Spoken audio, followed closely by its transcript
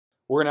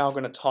we're now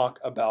going to talk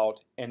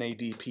about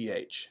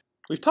NADPH.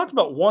 We've talked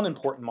about one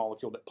important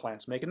molecule that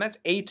plants make, and that's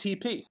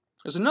ATP.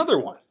 There's another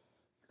one.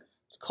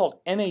 It's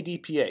called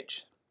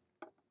NADPH.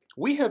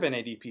 We have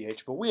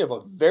NADPH, but we have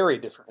a very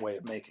different way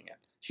of making it.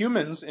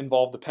 Humans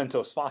involve the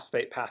pentose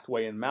phosphate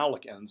pathway in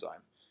malic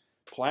enzyme.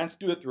 Plants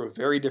do it through a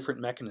very different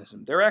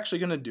mechanism. They're actually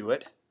going to do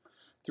it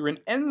through an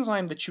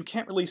enzyme that you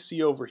can't really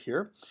see over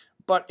here,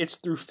 but it's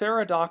through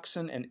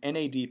ferredoxin and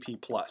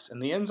NADP+,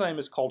 and the enzyme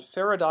is called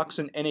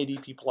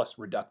Ferredoxin-NADP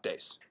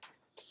reductase.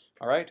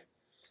 All right?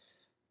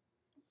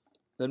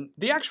 Then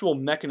the actual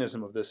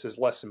mechanism of this is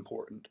less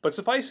important, but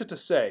suffice it to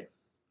say,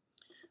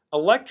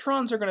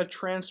 electrons are going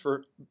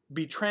to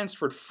be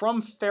transferred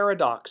from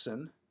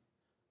ferredoxin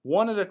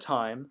one at a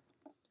time,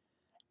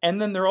 and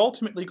then they're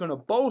ultimately going to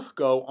both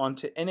go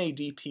onto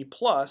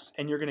NADP+,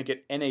 and you're going to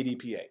get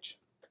NADPH.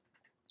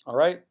 All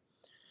right?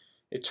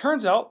 It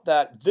turns out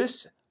that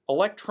this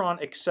electron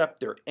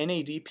acceptor,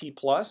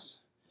 NADP+,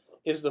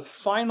 is the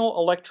final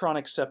electron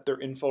acceptor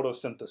in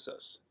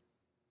photosynthesis.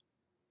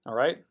 All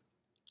right?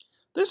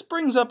 This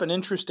brings up an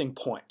interesting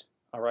point,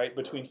 all right,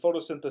 between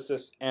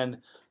photosynthesis and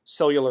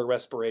cellular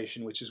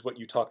respiration, which is what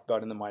you talked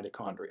about in the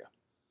mitochondria.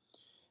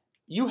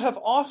 You have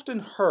often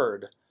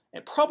heard,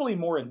 and probably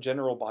more in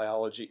general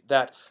biology,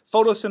 that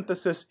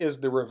photosynthesis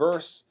is the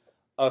reverse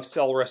of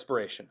cell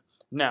respiration.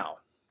 Now,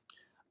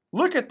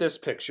 look at this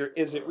picture.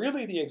 Is it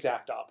really the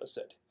exact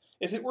opposite?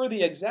 If it were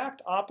the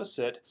exact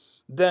opposite,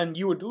 then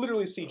you would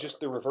literally see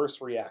just the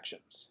reverse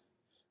reactions.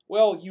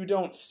 Well, you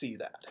don't see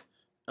that,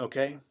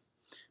 okay?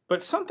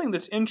 But something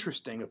that's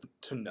interesting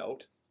to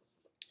note,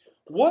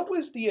 what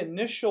was the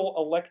initial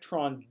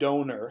electron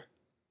donor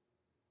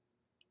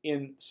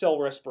in cell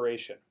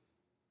respiration?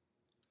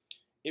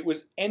 It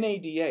was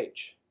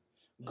NADH.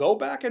 Go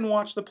back and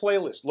watch the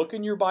playlist. Look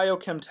in your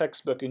biochem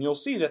textbook and you'll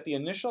see that the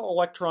initial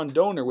electron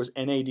donor was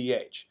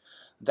NADH.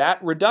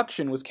 That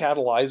reduction was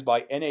catalyzed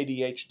by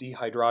NADH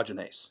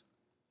dehydrogenase.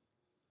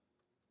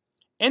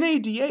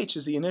 NADH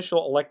is the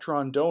initial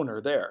electron donor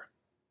there.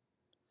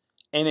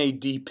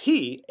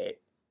 NADP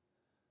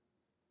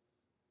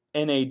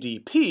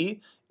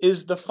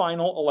is the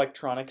final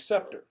electron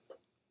acceptor.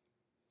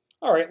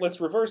 All right, let's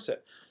reverse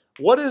it.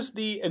 What is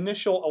the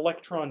initial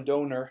electron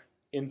donor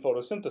in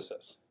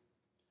photosynthesis?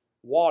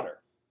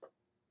 Water.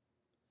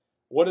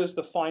 What is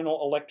the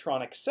final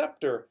electron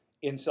acceptor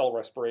in cell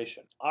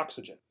respiration?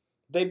 Oxygen.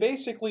 They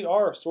basically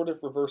are sort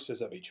of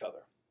reverses of each other,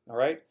 all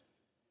right?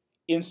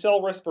 In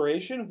cell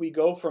respiration, we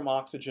go from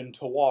oxygen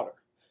to water.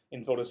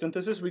 In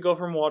photosynthesis, we go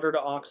from water to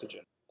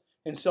oxygen.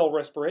 In cell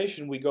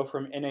respiration, we go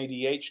from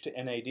NADH to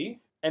NAD,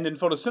 and in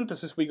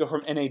photosynthesis, we go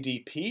from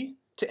NADP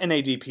to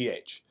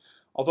NADPH.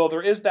 Although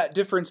there is that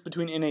difference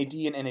between NAD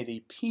and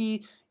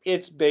NADP,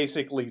 it's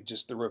basically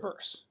just the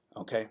reverse,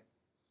 okay?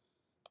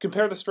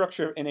 Compare the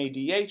structure of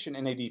NADH and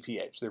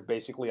NADPH. They're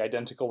basically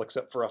identical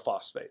except for a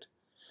phosphate,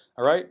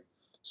 all right?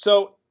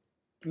 So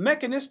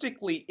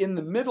mechanistically, in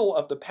the middle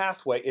of the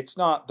pathway, it's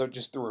not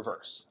just the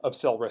reverse of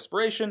cell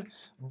respiration,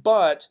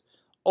 but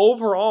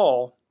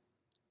overall,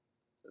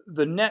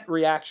 the net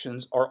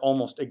reactions are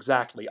almost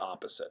exactly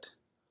opposite.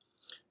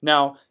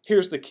 Now,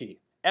 here's the key.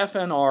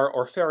 FNR,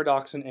 or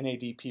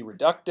Ferredoxin-NADP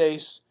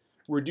reductase,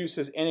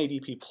 reduces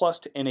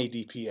NADP+ to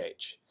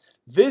NADPH.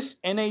 This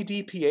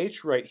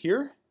NADPH right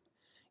here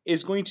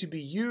is going to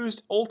be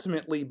used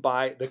ultimately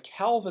by the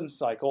Calvin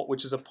cycle,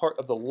 which is a part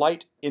of the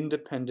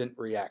light-independent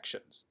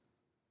reactions.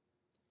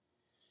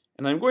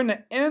 And I'm going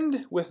to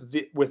end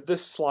with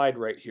this slide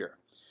right here.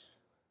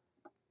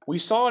 We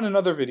saw in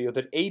another video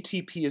that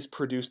ATP is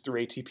produced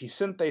through ATP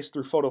synthase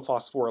through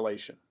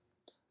photophosphorylation.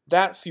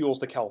 That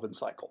fuels the Calvin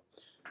cycle.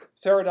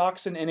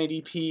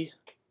 Ferredoxin-NADP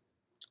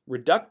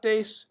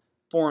reductase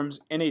forms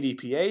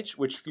NADPH,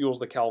 which fuels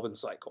the Calvin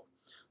cycle.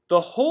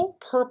 The whole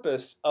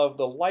purpose of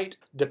the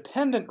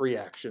light-dependent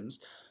reactions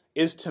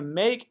is to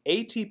make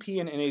ATP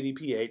and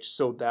NADPH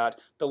so that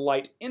the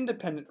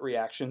light-independent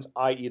reactions,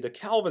 i.e. the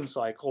Calvin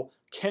cycle,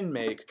 can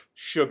make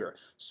sugar.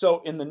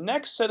 So in the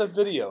next set of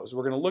videos,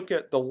 we're going to look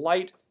at the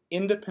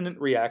light-independent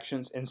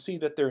reactions and see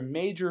that their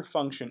major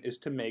function is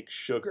to make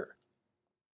sugar.